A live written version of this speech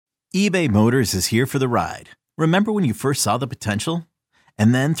eBay Motors is here for the ride. Remember when you first saw the potential?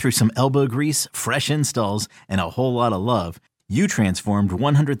 And then through some elbow grease, fresh installs, and a whole lot of love, you transformed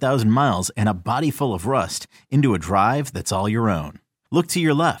 100,000 miles and a body full of rust into a drive that's all your own. Look to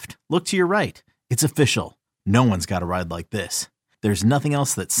your left. Look to your right. It's official. No one's got a ride like this. There's nothing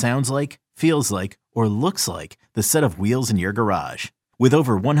else that sounds like, feels like, or looks like the set of wheels in your garage. With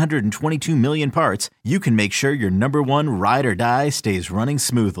over 122 million parts, you can make sure your number one ride or die stays running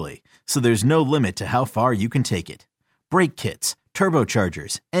smoothly. So there's no limit to how far you can take it. Brake kits,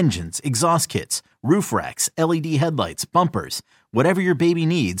 turbochargers, engines, exhaust kits, roof racks, LED headlights, bumpers, whatever your baby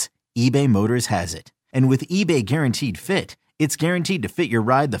needs, eBay Motors has it. And with eBay Guaranteed Fit, it's guaranteed to fit your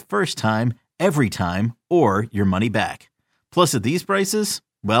ride the first time, every time, or your money back. Plus at these prices,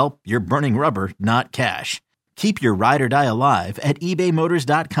 well, you're burning rubber, not cash. Keep your ride or die alive at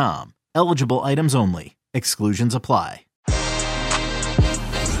ebaymotors.com. Eligible items only. Exclusions apply.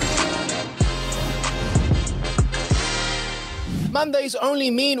 Mondays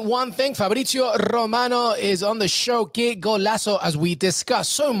only mean one thing. Fabrizio Romano is on the show. Que golazo, as we discuss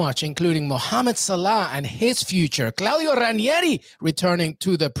so much, including Mohamed Salah and his future. Claudio Ranieri returning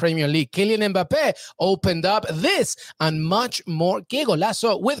to the Premier League. Kylian Mbappe opened up this and much more. Que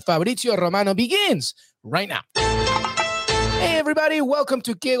golazo with Fabrizio Romano begins right now. Hey, everybody. Welcome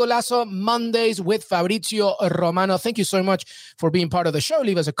to Que Golazo Mondays with Fabrizio Romano. Thank you so much for being part of the show.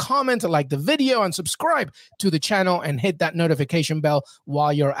 Leave us a comment, like the video, and subscribe to the channel and hit that notification bell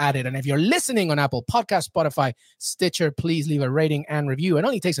while you're at it. And if you're listening on Apple Podcasts, Spotify, Stitcher, please leave a rating and review. It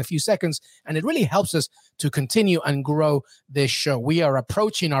only takes a few seconds, and it really helps us to continue and grow this show. We are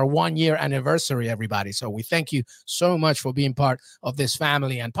approaching our 1-year anniversary, everybody. So we thank you so much for being part of this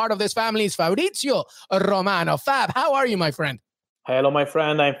family. And part of this family is Fabrizio Romano. Fab, how are you, my friend? Hello, my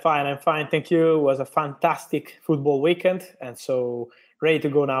friend. I'm fine. Thank you. It was a fantastic football weekend. And so ready to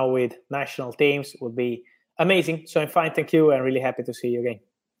go now with national teams. It would be amazing. So I'm fine. Thank you. And really happy to see you again.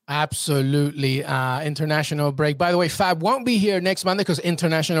 Absolutely. International break. By the way, Fab won't be here next Monday because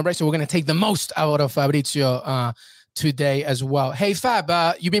international break. So we're going to take the most out of Fabrizio today as well. Hey,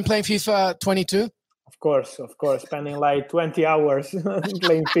 Fab, you've been playing FIFA 22? Of course. Spending like 20 hours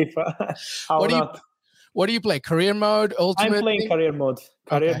playing FIFA. What do you play? Career mode? Ultimate? I'm playing career mode.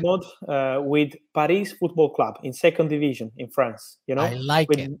 With Paris Football Club in second division in France. You know, I like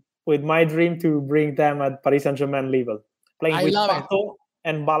it. With my dream to bring them at Paris Saint-Germain level. Playing with Pato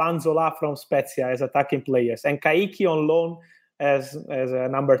and Balanzola from Spezia as attacking players, and Kaiki on loan as a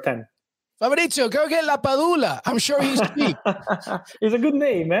number 10. Fabrizio, go get La Padula. I'm sure he's cheap. It's a good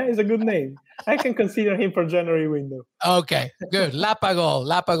name, It's a good name. I can consider him for January window. Okay, good.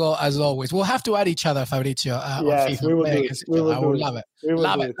 Lapagol, as always. We'll have to add each other, Fabrizio. Yes, we will do it. I will love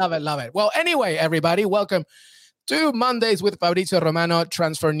it. Love it. Well, anyway, everybody, welcome to Mondays with Fabrizio Romano,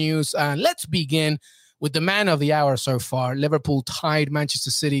 transfer news. And let's begin with the man of the hour so far. Liverpool tied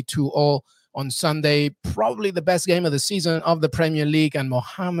Manchester City 2-2 on Sunday, probably the best game of the season of the Premier League, and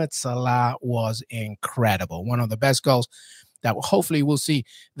Mohamed Salah was incredible. One of the best goals that hopefully we'll see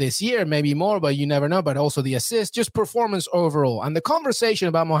this year, maybe more, but you never know, but also the assist, just performance overall. And the conversation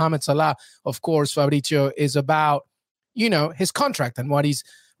about Mohamed Salah, of course, Fabrizio, is about, his contract and what he's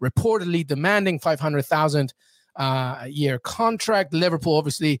reportedly demanding, 500,000 a year contract. Liverpool,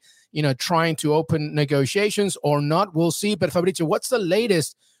 obviously, trying to open negotiations or not, we'll see. But Fabrizio, what's the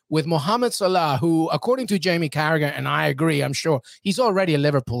latest with Mohamed Salah, who, according to Jamie Carragher, and I agree, I'm sure, he's already a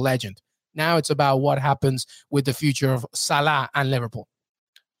Liverpool legend. Now it's about what happens with the future of Salah and Liverpool.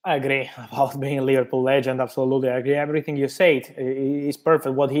 I agree about being a Liverpool legend. Absolutely. I agree. Everything you said is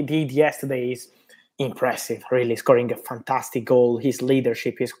perfect. What he did yesterday is impressive, really, scoring a fantastic goal. His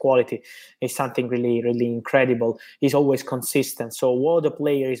leadership, his quality is something really, really incredible. He's always consistent. So what a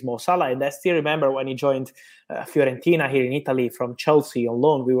player is Mo Salah. And I still remember when he joined Fiorentina here in Italy from Chelsea on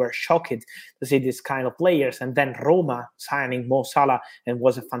loan, we were shocked to see this kind of players. And then Roma signing Mo Salah, and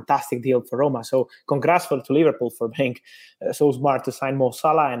was a fantastic deal for Roma. So congrats to Liverpool for being so smart to sign Mo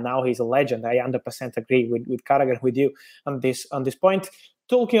Salah. And now he's a legend. I 100% agree with Carragher, with you on this point.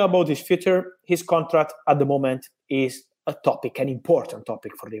 Talking about his future, his contract at the moment is a topic, an important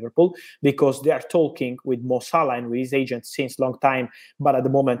topic for Liverpool, because they are talking with Mo Salah and with his agent since a long time, but at the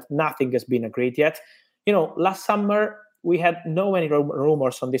moment, nothing has been agreed yet. Last summer, we had no many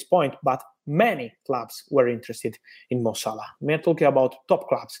rumors on this point, but many clubs were interested in Mo Salah. We are talking about top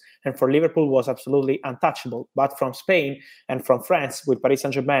clubs, and for Liverpool was absolutely untouchable. But from Spain and from France, with Paris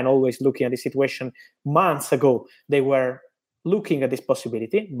Saint-Germain always looking at the situation months ago, they were looking at this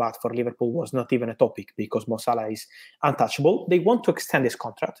possibility, but for Liverpool was not even a topic because Mo Salah is untouchable. They want to extend his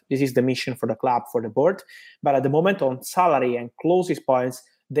contract. This is the mission for the club, for the board. But at the moment, on salary and closest points,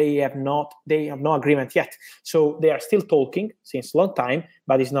 they have no agreement yet. So they are still talking since a long time,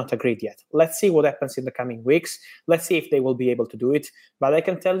 but it's not agreed yet. Let's see what happens in the coming weeks. Let's see if they will be able to do it. But I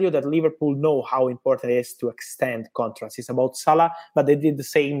can tell you that Liverpool know how important it is to extend contracts. It's about Salah, but they did the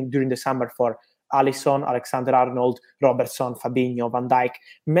same during the summer for Alisson, Alexander-Arnold, Robertson, Fabinho, Van Dijk,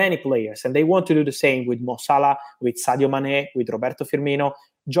 many players. And they want to do the same with Mo Salah, with Sadio Mane, with Roberto Firmino.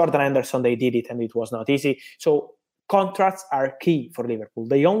 Jordan Henderson, they did it and it was not easy. So contracts are key for Liverpool.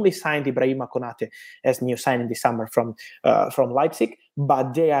 They only signed Ibrahima Konate as new signing this summer from Leipzig,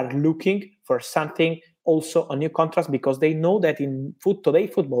 but they are looking for something also on new contracts because they know that in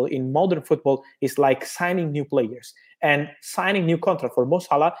football, in modern football, is like signing new players. And signing new contract for Mo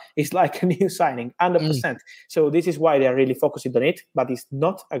Salah is like a new signing, 100%. So this is why they are really focusing on it, but it's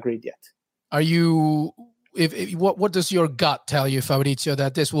not agreed yet. Are you... what does your gut tell you, Fabrizio,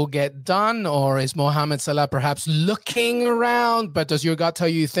 that this will get done, or is Mohamed Salah perhaps looking around? But does your gut tell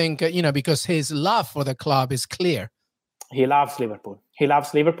you think, because his love for the club is clear? He loves Liverpool.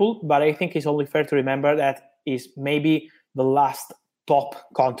 But I think it's only fair to remember that is maybe the last top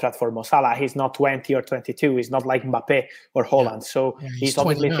contract for Mo Salah. He's not 20 or 22. He's not like Mbappe or Holland. So he's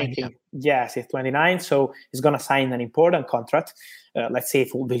obviously thinking, yes, he's 29. So he's going to sign an important contract. Let's say if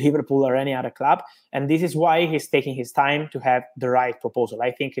it will be Liverpool or any other club. And this is why he's taking his time to have the right proposal.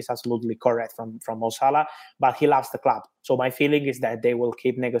 I think it's absolutely correct from Mo Salah, but he loves the club. So my feeling is that they will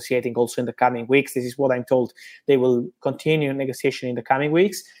keep negotiating also in the coming weeks. This is what I'm told. They will continue negotiation in the coming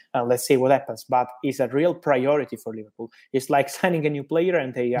weeks. Let's see what happens. But it's a real priority for Liverpool. It's like signing a new player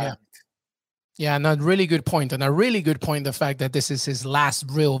and they are. Yeah, and a really good point. And a really good point, the fact that this is his last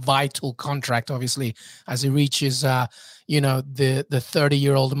real vital contract, obviously, as he reaches, the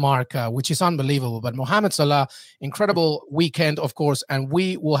 30-year-old mark, which is unbelievable. But Mohamed Salah, incredible weekend, of course, and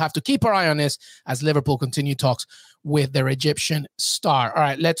we will have to keep our eye on this as Liverpool continue talks with their Egyptian star. All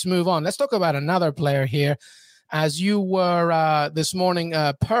right, let's move on. Let's talk about another player here. As you were this morning,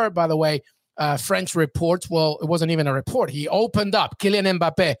 by the way, French reports. Well, it wasn't even a report. He opened up Kylian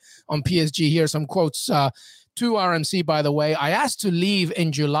Mbappe on PSG. Here are some quotes to RMC, by the way. I asked to leave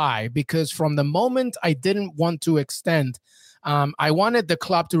in July because from the moment I didn't want to extend, I wanted the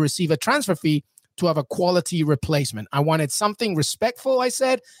club to receive a transfer fee to have a quality replacement. I wanted something respectful, I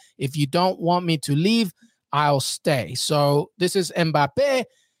said. If you don't want me to leave, I'll stay. So this is Mbappe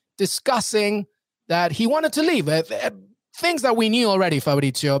discussing that he wanted to leave. Things that we knew already,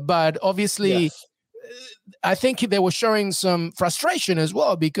 Fabrizio, but obviously, yes. I think they were showing some frustration as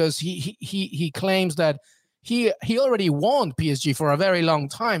well because he claims that he already warned PSG for a very long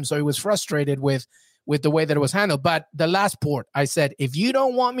time, so he was frustrated with the way that it was handled. But the last port, I said, if you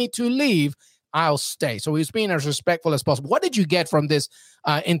don't want me to leave, I'll stay. So he's being as respectful as possible. What did you get from this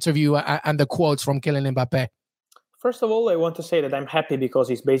interview and the quotes from Kylian Mbappe? First of all, I want to say that I'm happy because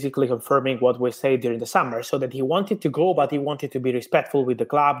he's basically confirming what we said during the summer, so that he wanted to go, but he wanted to be respectful with the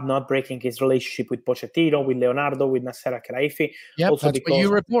club, not breaking his relationship with Pochettino, with Leonardo, with Nasser Al-Khelaifi. Yep, also that's because, what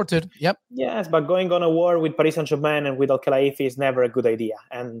you reported. Yep. Yes, but going on a war with Paris Saint-Germain and with Al-Khelaifi is never a good idea.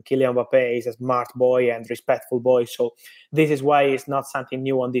 And Kylian Mbappe is a smart boy and respectful boy, so this is why it's not something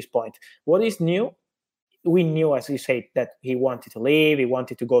new on this point. What is new? We knew, as you said, that he wanted to leave. He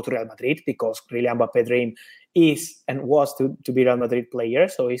wanted to go to Real Madrid because Kylian Mbappe's dream is and was to be Real Madrid player.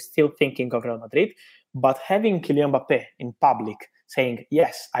 So he's still thinking of Real Madrid. But having Kylian Mbappe in public saying,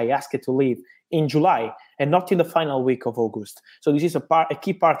 yes, I asked to leave in July and not in the final week of August. So this is a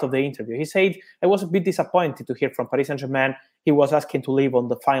key part of the interview. He said, I was a bit disappointed to hear from Paris Saint-Germain he was asking to leave on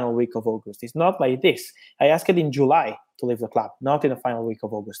the final week of August. It's not like this. I asked in July to leave the club, not in the final week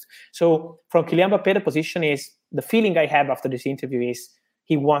of August. So from Kylian Mbappe, the position is, the feeling I have after this interview is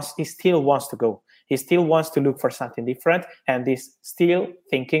he still wants to go. He still wants to look for something different and is still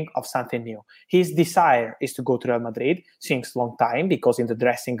thinking of something new. His desire is to go to Real Madrid since a long time because in the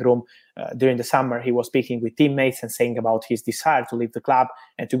dressing room during the summer, he was speaking with teammates and saying about his desire to leave the club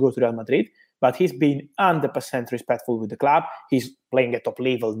and to go to Real Madrid. But he's been 100% respectful with the club. He's playing at top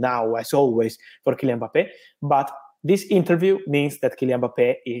level now, as always, for Kylian Mbappe. But this interview means that Kylian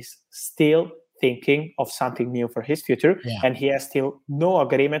Mbappe is still thinking of something new for his future, and he has still no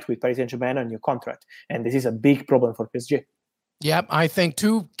agreement with Paris Saint-Germain on a new contract. And this is a big problem for PSG. Yep, I think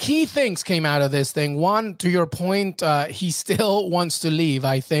two key things came out of this thing. One, to your point, he still wants to leave,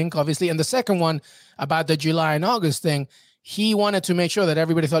 I think, obviously. And the second one, about the July and August thing, he wanted to make sure that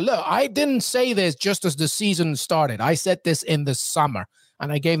everybody thought, look, I didn't say this just as the season started. I said this in the summer,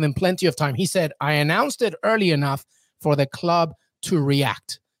 and I gave them plenty of time. He said, I announced it early enough for the club to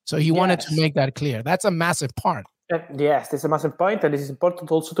react. So he wanted to make that clear. That's a massive part. Yes, this is a massive point, and it is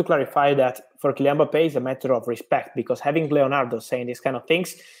important also to clarify that for Kylian Mbappé is a matter of respect, because having Leonardo saying these kind of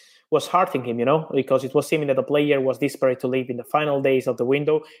things was hurting him, because it was seeming that the player was desperate to leave in the final days of the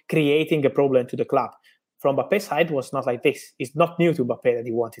window, creating a problem to the club. From Mbappe's side, was not like this. It's not new to Mbappé that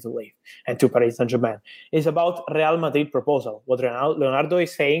he wanted to leave and to Paris Saint-Germain. It's about Real Madrid proposal. What Leonardo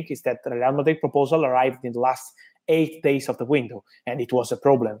is saying is that the Real Madrid proposal arrived in the last 8 days of the window, and it was a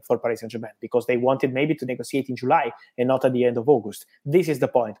problem for Paris Saint-Germain because they wanted maybe to negotiate in July and not at the end of August. This is the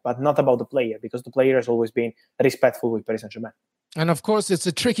point, but not about the player, because the player has always been respectful with Paris Saint-Germain. And of course, it's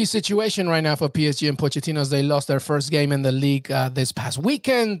a tricky situation right now for PSG and Pochettino as they lost their first game in the league this past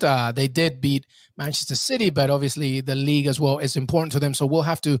weekend. They did beat Manchester City, but obviously the league as well is important to them. So we'll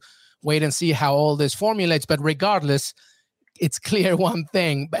have to wait and see how all this formulates. But regardless, it's clear one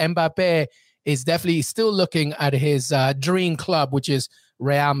thing. Mbappé is definitely still looking at his dream club, which is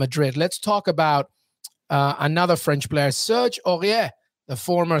Real Madrid. Let's talk about another French player, Serge Aurier, the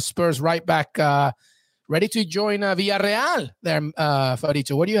former Spurs right back, ready to join Villarreal there,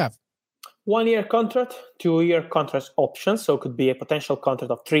 Fabrizio. What do you have? 1 year contract, 2 year contract options. So it could be a potential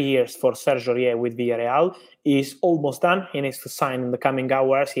contract of 3 years for Serge Aurier with Villarreal. Is almost done. He needs to sign in the coming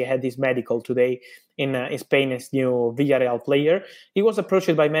hours. He had his medical today in Spain as new Villarreal player. He was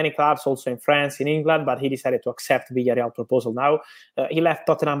approached by many clubs also in France, in England, but he decided to accept Villarreal proposal now. He left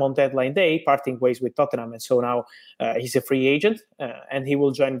Tottenham on deadline day, parting ways with Tottenham, and so now he's a free agent and he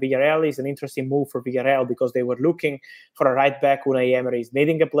will join Villarreal. It's an interesting move for Villarreal because they were looking for a right back. Unai Emery is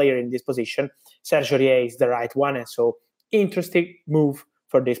needing a player in this position. Serge Aurier is the right one, and so interesting move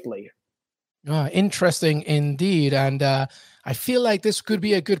for this player. Interesting indeed. And I feel like this could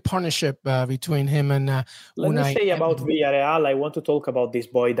be a good partnership between him and Let me say about Villarreal, I want to talk about this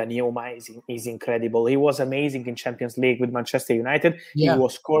boy, Dani Ouma. Is incredible. He was amazing in Champions League with Manchester United. Yeah. He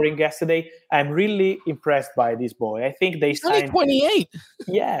was scoring yesterday. I'm really impressed by this boy. I think they signed... only 28.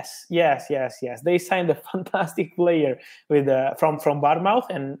 Yes. They signed a fantastic player with from Bournemouth,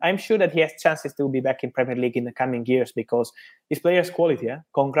 and I'm sure that he has chances to be back in Premier League in the coming years because this player is quality.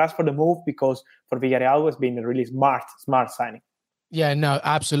 Congrats for the move, because for Villarreal has been a really smart signing. Yeah, no,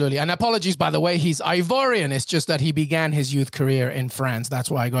 absolutely. And apologies, by the way, he's Ivorian. It's just that he began his youth career in France.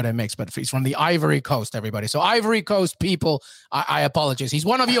 That's why I got it mixed, but he's from the Ivory Coast, everybody. So Ivory Coast people, I apologize. He's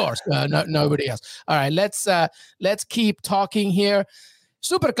one of yours, nobody else. All right, let's keep talking here.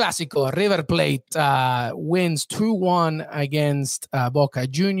 Super Clásico, River Plate wins 2-1 against Boca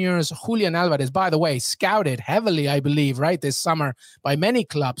Juniors. Julian Alvarez, by the way, scouted heavily, I believe, right, this summer by many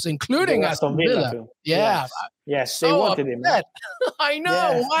clubs, including Aston Villa. Yeah. Yes, they wanted him. I know.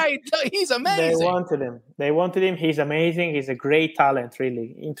 Yes. Why? He's amazing. They wanted him. He's amazing. He's a great talent,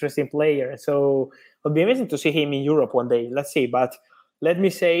 really. Interesting player. So it'll be amazing to see him in Europe one day. Let's see. But let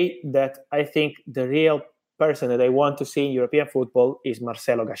me say that I think the real person that I want to see in European football is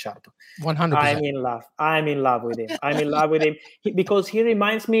Marcelo Gallardo. 100%. I'm in love with him. Because he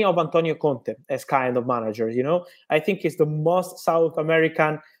reminds me of Antonio Conte as kind of manager. I think he's the most South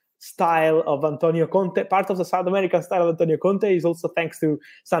American style of Antonio Conte. Part of the South American style of Antonio Conte is also thanks to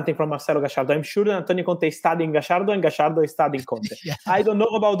something from Marcelo Gallardo. I'm sure that Antonio Conte is studying Gallardo and Gallardo is studying Conte. Yeah. I don't know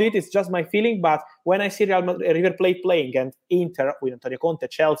about it. It's just my feeling. But when I see River Plate playing and Inter with Antonio Conte,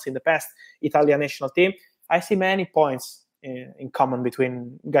 Chelsea in the past, Italian national team, I see many points in common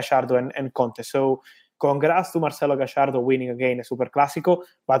between Gallardo and Conte. So congrats to Marcelo Gallardo winning again a Super Clásico.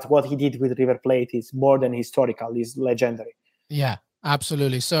 But what he did with River Plate is more than historical, is legendary. Yeah,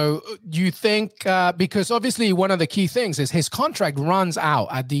 absolutely. So do you think, because obviously one of the key things is his contract runs out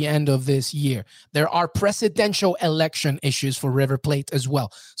at the end of this year. There are presidential election issues for River Plate as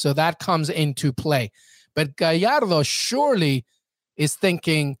well. So that comes into play. But Gallardo surely is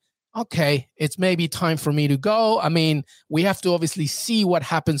thinking, okay, it's maybe time for me to go. I mean, we have to obviously see what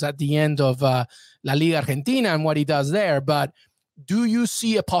happens at the end of La Liga Argentina and what he does there. But do you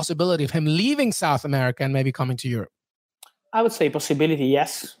see a possibility of him leaving South America and maybe coming to Europe? I would say possibility,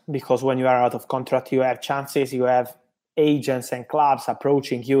 yes, because when you are out of contract, you have chances, you have agents and clubs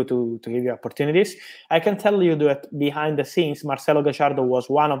approaching you to give you opportunities. I can tell you that behind the scenes, Marcelo Gallardo was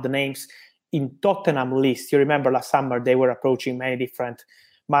one of the names in Tottenham list. You remember last summer, they were approaching many different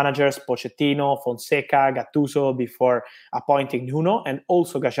managers, Pochettino, Fonseca, Gattuso, before appointing Nuno, and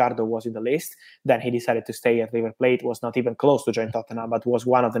also Gallardo was in the list. Then he decided to stay at River Plate, was not even close to join Tottenham, but was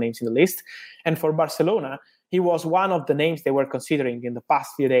one of the names in the list. And for Barcelona, he was one of the names they were considering in the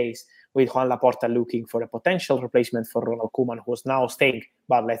past few days, with Juan Laporta looking for a potential replacement for Ronald Koeman, who is now staying,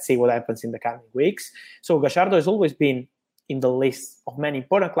 but let's see what happens in the coming weeks. So Gallardo has always been in the list of many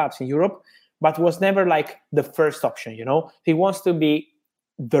important clubs in Europe, but was never like the first option, He wants to be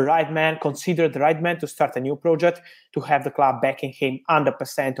the right man, considered the right man to start a new project, to have the club backing him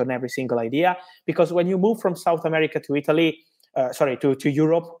 100% on every single idea. Because when you move from South America to Italy, to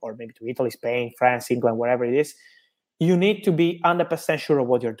Europe, or maybe to Italy, Spain, France, England, wherever it is, you need to be 100% sure of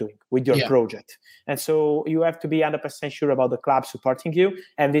what you're doing with your project. And so you have to be 100% sure about the club supporting you.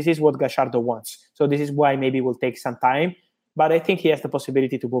 And this is what Gallardo wants. So this is why maybe it will take some time. But I think he has the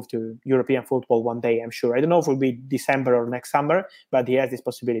possibility to move to European football one day, I'm sure. I don't know if it will be December or next summer, but he has this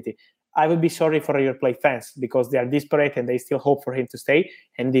possibility. I would be sorry for River Plate fans because they are desperate and they still hope for him to stay.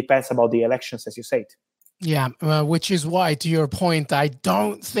 And it depends about the elections, as you said. Yeah, which is why, to your point, I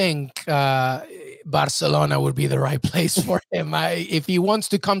don't think Barcelona would be the right place for him. If he wants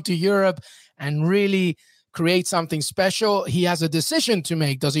to come to Europe and really create something special, he has a decision to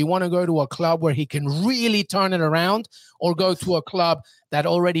make. Does he want to go to a club where he can really turn it around, or go to a club that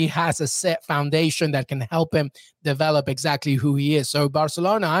already has a set foundation that can help him develop exactly who he is? So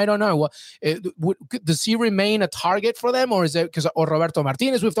Barcelona, I don't know. Does he remain a target for them, or is it or Roberto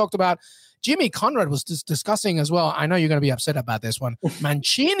Martinez we've talked about? Jimmy Conrad was discussing as well. I know you're going to be upset about this one.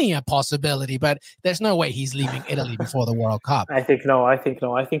 Mancini, a possibility, but there's no way he's leaving Italy before the World Cup. I think no. I think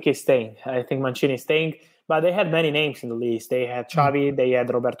he's staying. I think Mancini is staying. But they had many names in the list. They had Xavi, they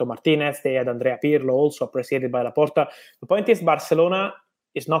had Roberto Martinez, they had Andrea Pirlo, also appreciated by Laporta. The point is, Barcelona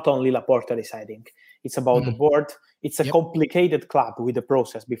is not only Laporta deciding. It's about the board. It's a complicated club with the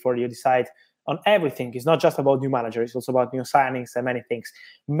process before you decide on everything. It's not just about new manager. It's also about new signings and many things.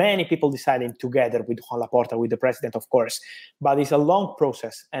 Many people deciding together with Juan Laporta, with the president, of course. But it's a long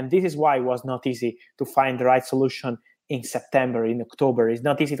process. And this is why it was not easy to find the right solution in September, in October. It's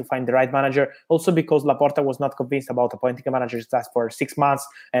not easy to find the right manager. Also because Laporta was not convinced about appointing a manager just for 6 months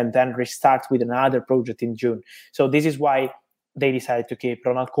and then restart with another project in June. So this is why they decided to keep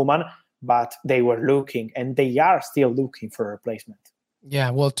Ronald Koeman, but they were looking, and they are still looking for a replacement.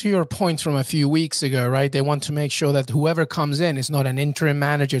 Yeah, well, to your point from a few weeks ago, right? They want to make sure that whoever comes in is not an interim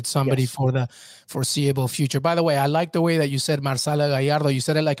manager, it's somebody for the foreseeable future. By the way, I like the way that you said Marcelo Gallardo. You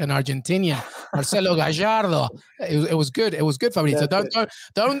said it like an Argentinian. Marcelo Gallardo. It was good. It was good, Fabrizio. Don't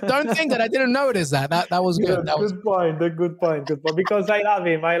think that I didn't notice that. That was good. That was good point. Because I love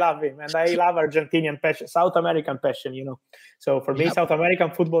him, and I love Argentinian passion, South American passion. So for me, South American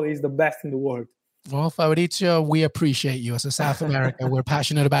football is the best in the world. Well, Fabrizio, we appreciate you. As a South America, we're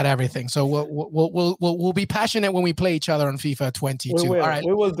passionate about everything. So we'll be passionate when we play each other on FIFA 22. We will. All right,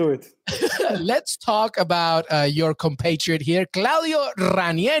 we will do it. Let's talk about your compatriot here, Claudio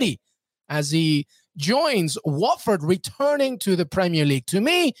Ranieri, as he joins Watford, returning to the Premier League. To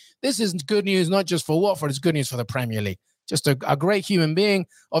me, this is good news, not just for Watford, it's good news for the Premier League. Just a great human being.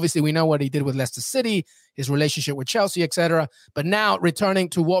 Obviously, we know what he did with Leicester City, his relationship with Chelsea, etc. But now returning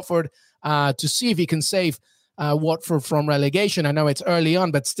to Watford to see if he can save Watford from relegation. I know it's early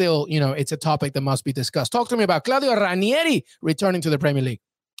on, but still, it's a topic that must be discussed. Talk to me about Claudio Ranieri returning to the Premier League.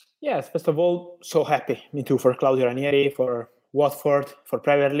 Yes, first of all, so happy. Me too, for Claudio Ranieri, for Watford, for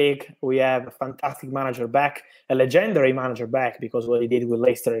Premier League. We have a fantastic manager back, a legendary manager back, because what he did with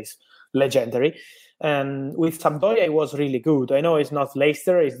Leicester is legendary. And with Sampdoria, it was really good. I know it's not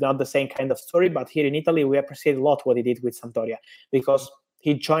Leicester, it's not the same kind of story, but here in Italy, we appreciate a lot what he did with Sampdoria, because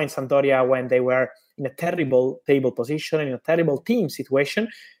he joined Sampdoria when they were in a terrible table position, in a terrible team situation.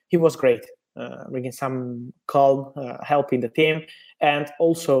 He was great, bringing some calm, helping the team, and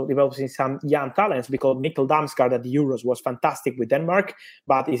also developing some young talents, because Mikkel Damsgaard at the Euros was fantastic with Denmark,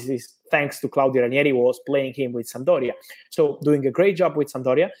 but it is thanks to Claudio Ranieri, who was playing him with Sampdoria. So doing a great job with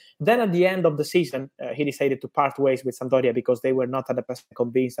Sampdoria. Then at the end of the season, he decided to part ways with Sampdoria because they were not 100%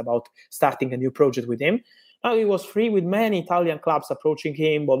 convinced about starting a new project with him. Now he was free, with many Italian clubs approaching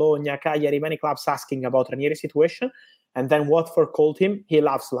him, Bologna, Cagliari, many clubs asking about Ranieri's situation. And then Watford called him. He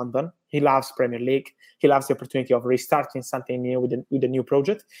loves London. He loves Premier League. He loves the opportunity of restarting something new with a new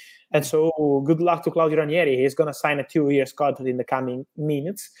project. And so good luck to Claudio Ranieri. He's going to sign a 2-year contract in the coming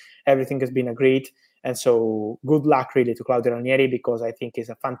minutes. Everything has been agreed. And so good luck really to Claudio Ranieri, because I think it's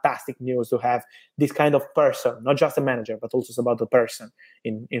a fantastic news to have this kind of person, not just a manager, but also about the person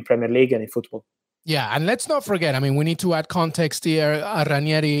in Premier League and in football. Yeah, and let's not forget, we need to add context here.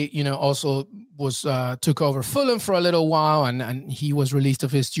 Ranieri, also was took over Fulham for a little while, and he was released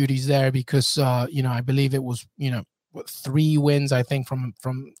of his duties there because, I believe it was, 3 wins, I think, from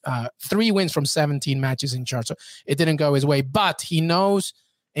 3 wins from 17 matches in charge. So it didn't go his way, but he knows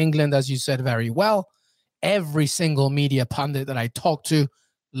England, as you said, very well. Every single media pundit that I talk to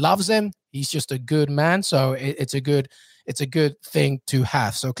loves him. He's just a good man. So it's a good thing to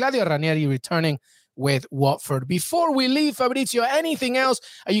have. So Claudio Ranieri returning with Watford. Before we leave, Fabrizio, anything else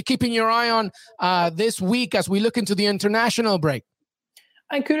are you keeping your eye on this week as we look into the international break?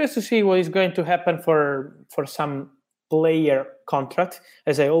 I'm curious to see what is going to happen for some player contract,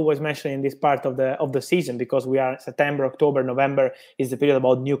 as I always mention in this part of the season, because we are September, October, November is the period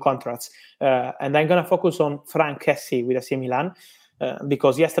about new contracts. And I'm going to focus on Franck Kessie with AC Milan,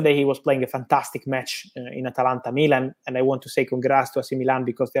 because yesterday he was playing a fantastic match in Atalanta Milan, and I want to say congrats to AC Milan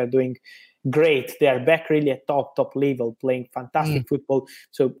because they are doing great. They are back really at top level, playing fantastic football.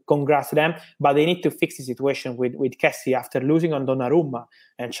 So congrats to them. But they need to fix the situation with Kessie after losing on Donnarumma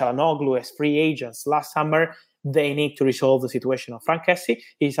and Çalhanoğlu as free agents last summer. They need to resolve the situation of Franck Kessie.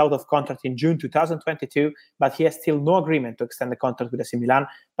 He's out of contract in June 2022, but he has still no agreement to extend the contract with AC Milan.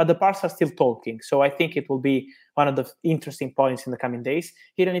 But the parts are still talking. So I think it will be one of the interesting points in the coming days.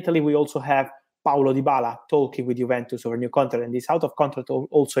 Here in Italy, we also have Paulo Dybala talking with Juventus over a new contract, and he's out of contract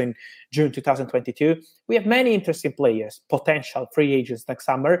also in June 2022. We have many interesting players, potential free agents next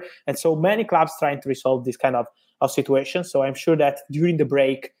summer, and so many clubs trying to resolve this kind of situation. So I'm sure that during the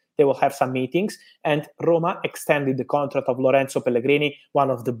break, they will have some meetings. And Roma extended the contract of Lorenzo Pellegrini, one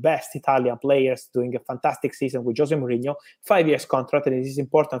of the best Italian players, doing a fantastic season with Jose Mourinho, 5 years contract. And it is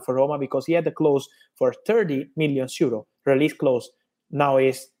important for Roma because he had a clause for 30 million euro, release clause. Now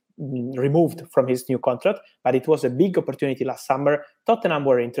is removed from his new contract, but it was a big opportunity last summer. Tottenham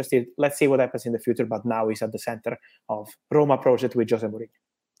were interested. Let's see what happens in the future, but now he's at the center of Roma project with Jose Mourinho.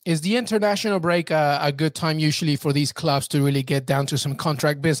 Is the international break a good time usually for these clubs to really get down to some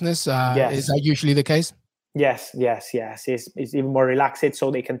contract business? Yes. Is that usually the case? Yes. It's even more relaxed,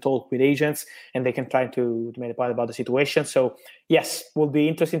 so they can talk with agents and they can try to make a point about the situation. So yes, will be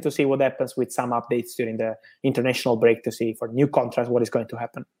interesting to see what happens with some updates during the international break to see for new contracts what is going to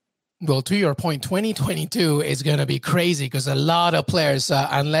happen. Well, to your point, 2022 is going to be crazy because a lot of players,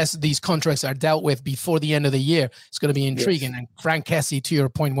 unless these contracts are dealt with before the end of the year, it's going to be intriguing. Yes. And Franck Kessie, to your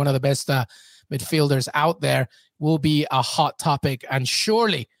point, one of the best midfielders out there, will be a hot topic and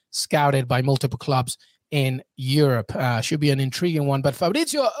surely scouted by multiple clubs in Europe. Should be an intriguing one. But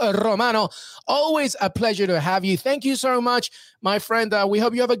Fabrizio Romano, always a pleasure to have you. Thank you so much, my friend. We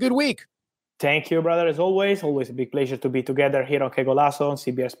hope you have a good week. Thank you, brother, as always. Always a big pleasure to be together here on Que Golazo, on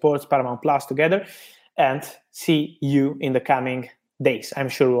CBS Sports, Paramount Plus together, and see you in the coming days. I'm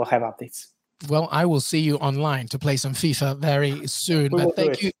sure we'll have updates. Well, I will see you online to play some FIFA very soon. But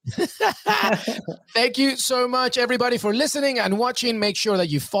thank you. Thank you so much, everybody, for listening and watching. Make sure that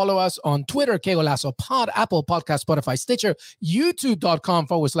you follow us on Twitter, Que Golazo Pod, Apple Podcast, Spotify, Stitcher,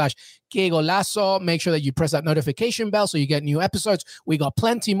 youtube.com/Que Golazo. Make sure that you press that notification bell so you get new episodes. We got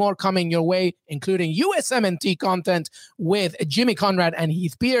plenty more coming your way, including USMNT content with Jimmy Conrad and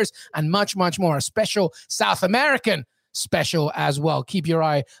Heath Pierce, and much, much more. A special South American special as well. Keep your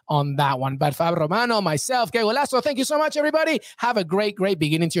eye on that one. But Fab Romano, myself, Que Golazo, thank you so much, everybody. Have a great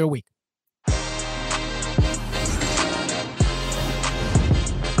beginning to your week.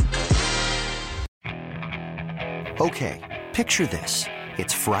 Okay, picture this.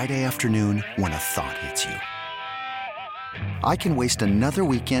 It's Friday afternoon when a thought hits you. I can waste another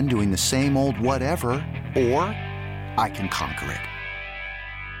weekend doing the same old whatever, or I can conquer it.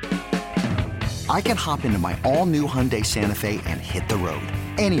 I can hop into my all-new Hyundai Santa Fe and hit the road.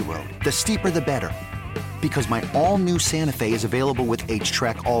 Any road. The steeper, the better. Because my all-new Santa Fe is available with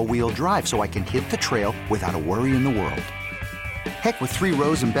H-Track all-wheel drive, so I can hit the trail without a worry in the world. Heck, with 3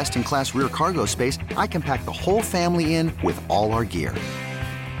 rows and best-in-class rear cargo space, I can pack the whole family in with all our gear.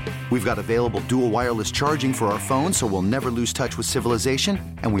 We've got available dual wireless charging for our phones, so we'll never lose touch with civilization,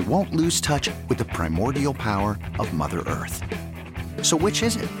 and we won't lose touch with the primordial power of Mother Earth. So which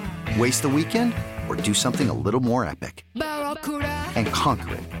is it? Waste the weekend or do something a little more epic and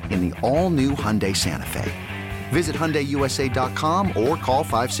conquer it in the all-new Hyundai Santa Fe. Visit HyundaiUSA.com or call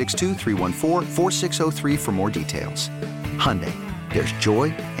 562-314-4603 for more details. Hyundai, there's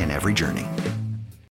joy in every journey.